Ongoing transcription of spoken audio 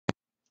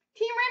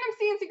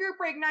C&C Group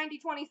break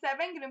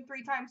 9027. Get them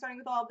 3 times starting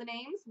with all the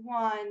names.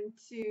 1,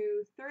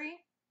 2, 3.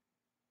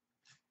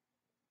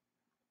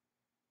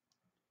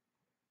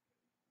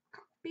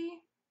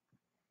 Copy.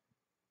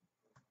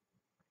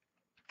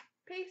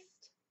 Paste.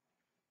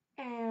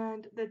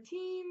 And the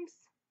teams.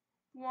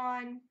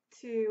 1,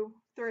 2,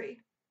 3.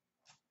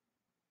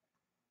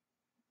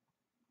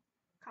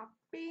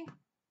 Copy.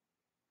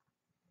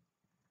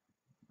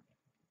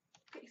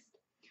 Paste.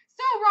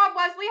 So Rob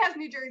Wesley has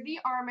New Jersey,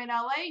 Armin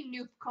LA,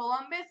 Noof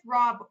Columbus,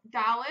 Rob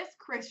Dallas,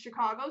 Chris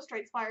Chicago,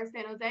 Stripes Flyers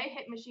San Jose,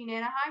 Hit Machine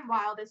Anaheim,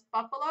 Wildest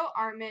Buffalo,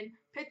 Armin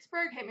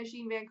Pittsburgh, Hit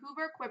Machine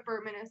Vancouver,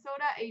 Quipper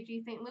Minnesota,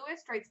 AG St. Louis,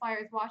 Stripes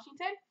Flyers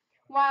Washington,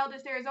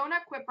 Wildest Arizona,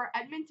 Quipper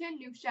Edmonton,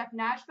 Noof Chef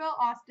Nashville,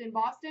 Austin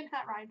Boston,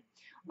 that rhymed.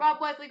 Rob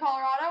Wesley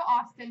Colorado,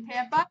 Austin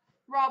Tampa,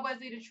 Rob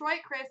Wesley Detroit,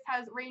 Chris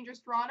has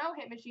Rangers Toronto,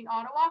 Hit Machine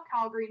Ottawa,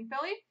 Calgary and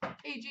Philly,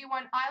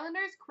 AG1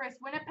 Islanders, Chris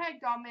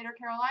Winnipeg, Dominator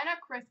Carolina,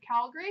 Chris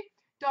Calgary,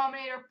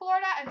 Dominator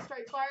Florida, and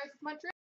Stripes Flyers Montreal.